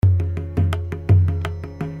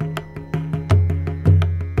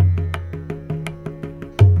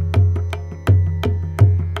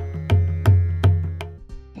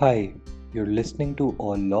Hi, you're listening to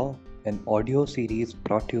All Law, an audio series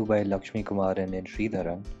brought to you by Lakshmi Kumaran and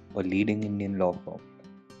Sridharan, a leading Indian law firm.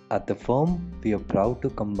 At the firm, we are proud to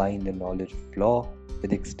combine the knowledge of law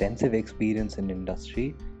with extensive experience in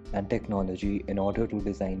industry and technology in order to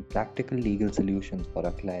design practical legal solutions for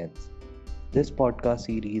our clients. This podcast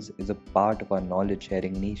series is a part of our knowledge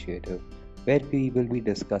sharing initiative where we will be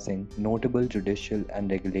discussing notable judicial and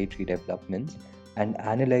regulatory developments and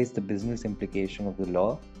analyze the business implication of the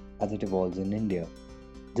law as it evolves in India.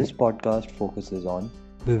 This podcast focuses on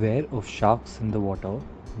beware of sharks in the water,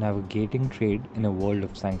 navigating trade in a world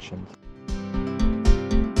of sanctions.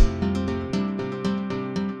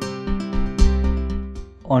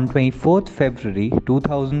 On 24th February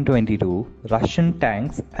 2022, Russian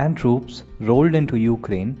tanks and troops rolled into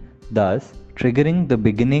Ukraine, thus triggering the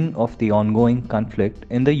beginning of the ongoing conflict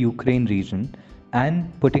in the Ukraine region and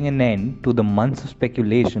putting an end to the months of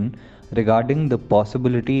speculation regarding the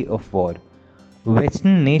possibility of war.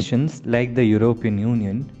 Western nations like the European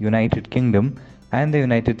Union, United Kingdom, and the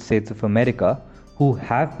United States of America, who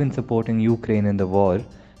have been supporting Ukraine in the war,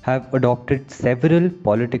 have adopted several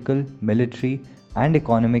political, military, and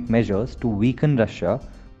economic measures to weaken Russia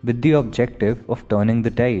with the objective of turning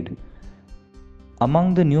the tide.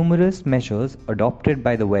 Among the numerous measures adopted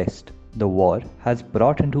by the West, the war has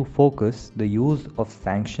brought into focus the use of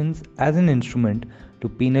sanctions as an instrument to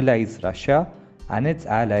penalize Russia and its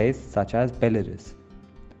allies such as Belarus.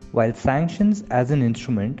 While sanctions as an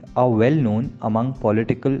instrument are well known among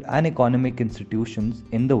political and economic institutions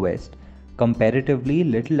in the West, comparatively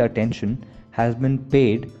little attention has been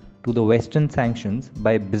paid to the Western sanctions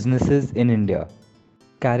by businesses in India.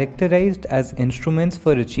 Characterized as instruments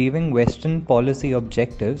for achieving Western policy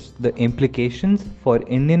objectives, the implications for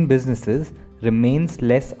Indian businesses remains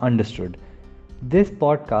less understood. This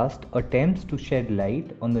podcast attempts to shed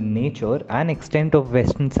light on the nature and extent of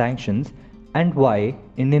Western sanctions and why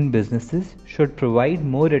Indian businesses should provide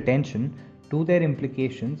more attention to their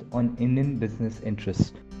implications on Indian business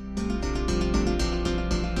interests.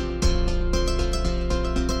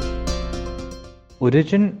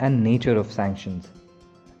 Origin and nature of sanctions.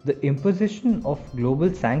 The imposition of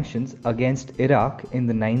global sanctions against Iraq in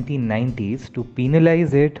the 1990s to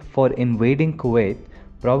penalize it for invading Kuwait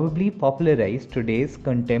probably popularized today's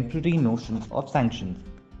contemporary notions of sanctions.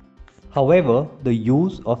 However, the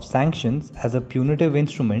use of sanctions as a punitive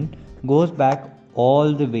instrument goes back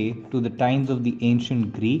all the way to the times of the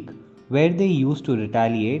ancient Greek, where they used to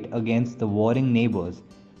retaliate against the warring neighbors.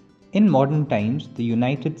 In modern times, the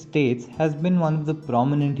United States has been one of the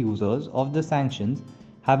prominent users of the sanctions,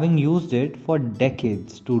 having used it for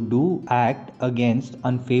decades to act against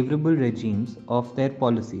unfavorable regimes of their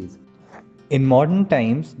policies. In modern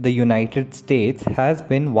times, the United States has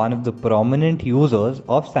been one of the prominent users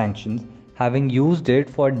of sanctions, having used it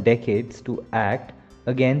for decades to act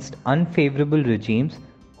against unfavorable regimes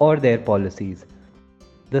or their policies.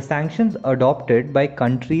 The sanctions adopted by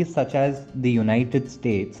countries such as the United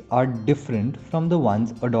States are different from the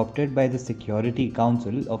ones adopted by the Security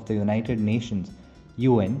Council of the United Nations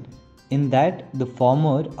 (UN), in that the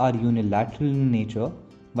former are unilateral in nature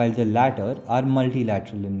while the latter are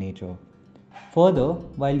multilateral in nature. Further,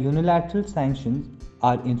 while unilateral sanctions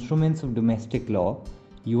are instruments of domestic law,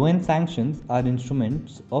 UN sanctions are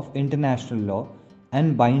instruments of international law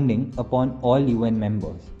and binding upon all UN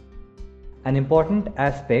members. An important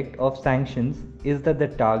aspect of sanctions is that the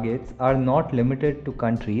targets are not limited to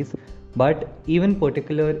countries but even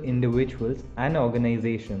particular individuals and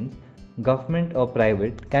organizations, government or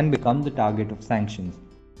private, can become the target of sanctions.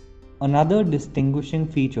 Another distinguishing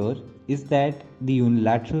feature is that the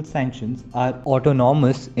unilateral sanctions are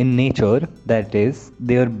autonomous in nature, that is,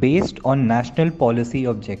 they are based on national policy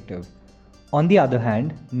objective. On the other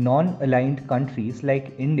hand, non-aligned countries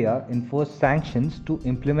like India enforce sanctions to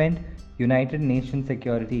implement United Nations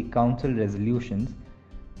Security Council resolutions.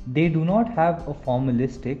 They do not have a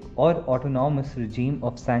formalistic or autonomous regime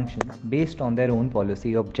of sanctions based on their own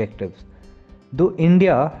policy objectives. Though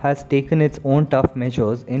India has taken its own tough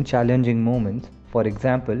measures in challenging moments, for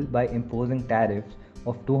example by imposing tariffs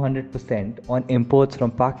of 200% on imports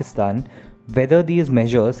from Pakistan, whether these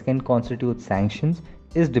measures can constitute sanctions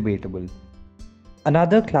is debatable.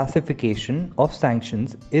 Another classification of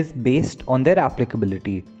sanctions is based on their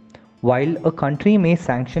applicability. While a country may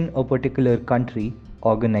sanction a particular country,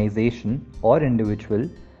 organization, or individual,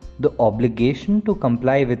 the obligation to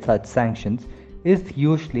comply with such sanctions is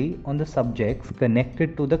usually on the subjects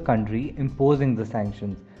connected to the country imposing the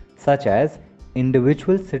sanctions, such as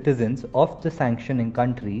individual citizens of the sanctioning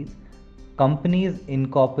countries, companies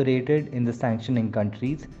incorporated in the sanctioning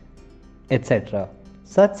countries, etc.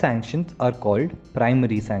 Such sanctions are called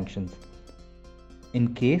primary sanctions.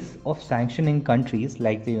 In case of sanctioning countries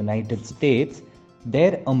like the United States,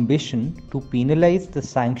 their ambition to penalize the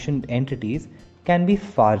sanctioned entities can be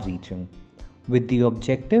far reaching. With the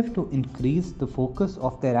objective to increase the focus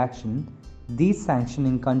of their action, these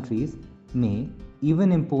sanctioning countries may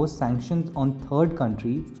even impose sanctions on third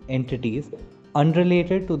country entities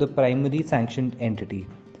unrelated to the primary sanctioned entity.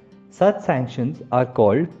 Such sanctions are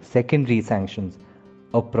called secondary sanctions.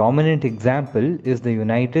 A prominent example is the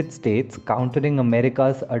United States countering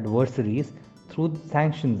America's adversaries through the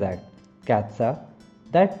Sanctions Act, CATSA,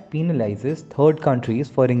 that penalizes third countries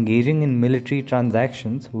for engaging in military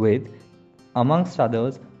transactions with, amongst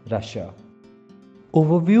others, Russia.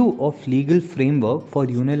 Overview of legal framework for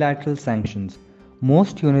unilateral sanctions.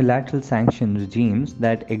 Most unilateral sanction regimes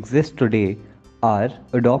that exist today are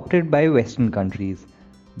adopted by Western countries.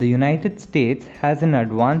 The United States has an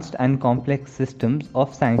advanced and complex systems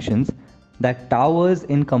of sanctions that towers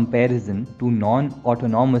in comparison to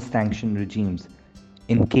non-autonomous sanction regimes.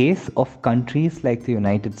 In case of countries like the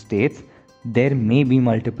United States, there may be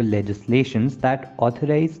multiple legislations that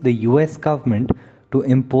authorize the US government to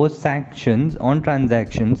impose sanctions on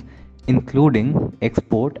transactions including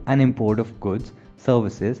export and import of goods,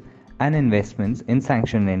 services, and investments in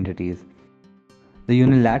sanctioned entities. The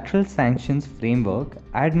unilateral sanctions framework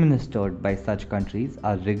administered by such countries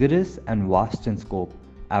are rigorous and vast in scope,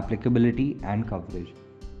 applicability, and coverage.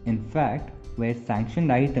 In fact, where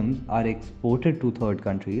sanctioned items are exported to third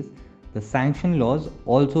countries, the sanction laws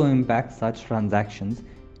also impact such transactions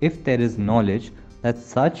if there is knowledge that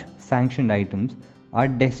such sanctioned items are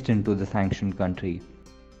destined to the sanctioned country.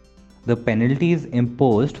 The penalties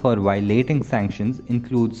imposed for violating sanctions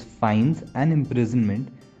includes fines and imprisonment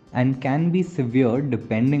and can be severe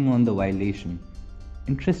depending on the violation.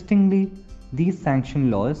 Interestingly, these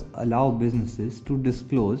sanction laws allow businesses to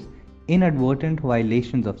disclose inadvertent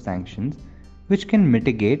violations of sanctions, which can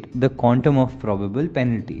mitigate the quantum of probable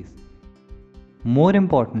penalties. More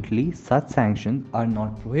importantly, such sanctions are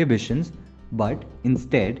not prohibitions but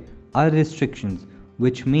instead are restrictions,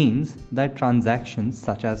 which means that transactions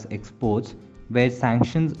such as exports where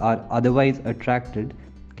sanctions are otherwise attracted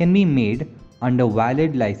can be made under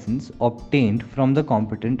valid license obtained from the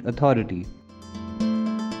competent authority.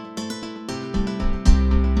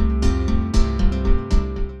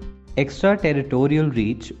 Extraterritorial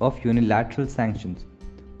reach of unilateral sanctions.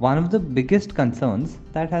 One of the biggest concerns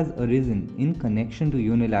that has arisen in connection to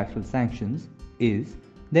unilateral sanctions is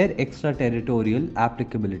their extraterritorial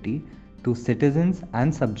applicability to citizens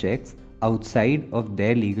and subjects outside of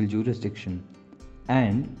their legal jurisdiction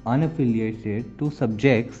and unaffiliated to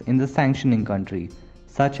subjects in the sanctioning country,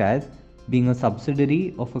 such as being a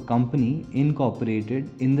subsidiary of a company incorporated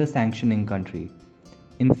in the sanctioning country.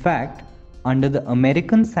 In fact, under the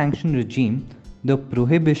American sanction regime, the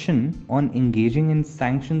prohibition on engaging in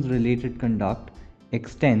sanctions related conduct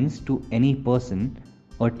extends to any person,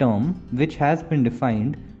 a term which has been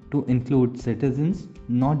defined to include citizens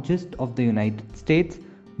not just of the United States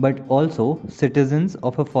but also citizens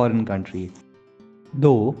of a foreign country.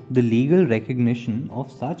 Though the legal recognition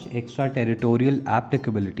of such extraterritorial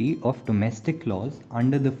applicability of domestic laws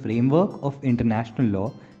under the framework of international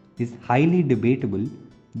law is highly debatable,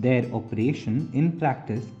 their operation in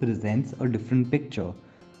practice presents a different picture.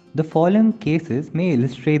 The following cases may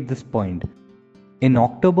illustrate this point. In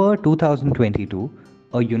October 2022,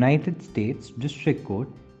 a United States District Court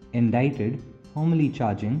indicted, formally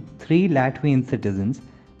charging 3 Latvian citizens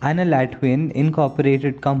and a Latvian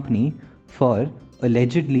incorporated company for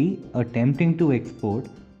allegedly attempting to export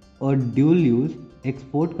a dual-use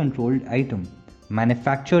export-controlled item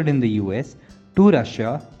manufactured in the US to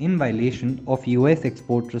Russia in violation of US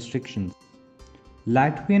export restrictions.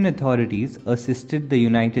 Latvian authorities assisted the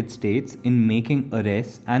United States in making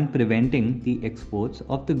arrests and preventing the exports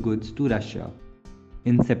of the goods to Russia.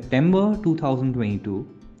 In September 2022,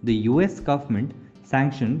 the US government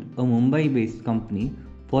sanctioned a Mumbai-based company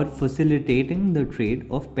for facilitating the trade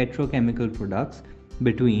of petrochemical products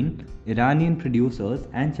between Iranian producers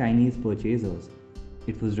and Chinese purchasers.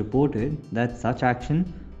 It was reported that such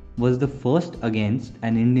action was the first against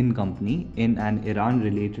an Indian company in an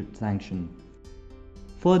Iran-related sanction.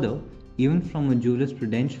 Further, even from a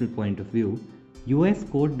jurisprudential point of view, US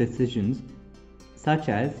court decisions such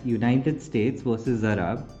as United States versus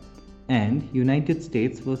Arab and United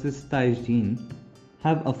States versus Tajin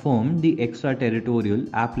have affirmed the extraterritorial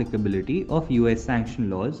applicability of US sanction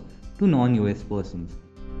laws to non-US persons.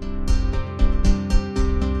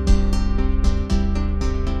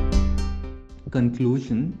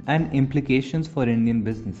 Conclusion and implications for Indian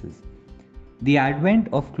businesses. The advent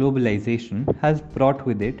of globalization has brought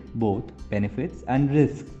with it both benefits and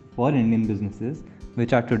risks for Indian businesses,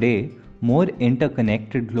 which are today more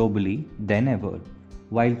interconnected globally than ever.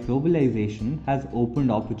 While globalization has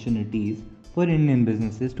opened opportunities for Indian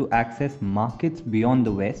businesses to access markets beyond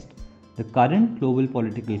the West, the current global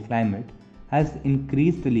political climate has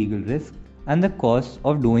increased the legal risk and the cost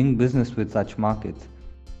of doing business with such markets.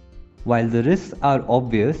 While the risks are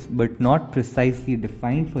obvious but not precisely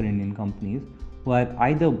defined for Indian companies who are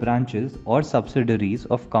either branches or subsidiaries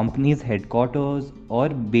of companies headquarters or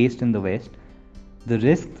based in the West, the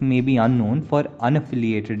risks may be unknown for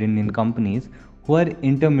unaffiliated Indian companies who are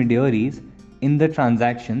intermediaries in the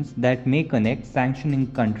transactions that may connect sanctioning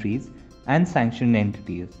countries and sanctioned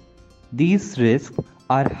entities. These risks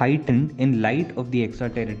are heightened in light of the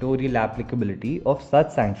extraterritorial applicability of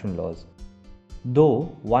such sanction laws.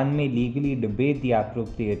 Though one may legally debate the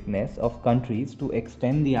appropriateness of countries to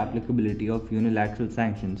extend the applicability of unilateral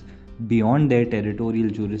sanctions beyond their territorial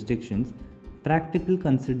jurisdictions, practical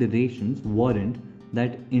considerations warrant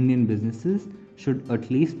that Indian businesses should at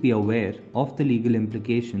least be aware of the legal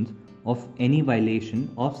implications of any violation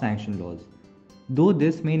of sanction laws. Though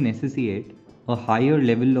this may necessitate a higher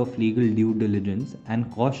level of legal due diligence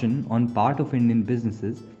and caution on part of Indian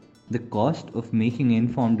businesses, the cost of making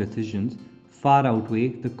informed decisions far outweigh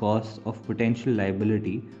the costs of potential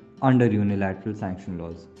liability under unilateral sanction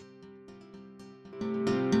laws.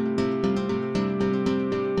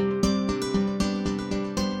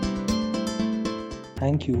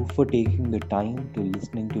 Thank you for taking the time to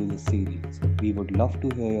listening to this series. We would love to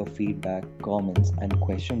hear your feedback, comments, and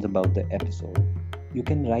questions about the episode. You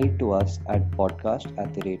can write to us at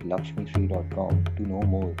podcast@lakshmishree.com to know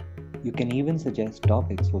more. You can even suggest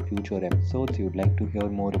topics for future episodes you'd like to hear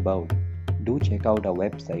more about. Do check out our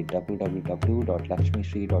website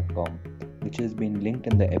www.lakshmishree.com, which has been linked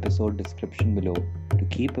in the episode description below to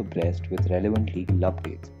keep abreast with relevant legal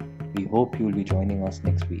updates. We hope you'll be joining us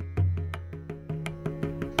next week.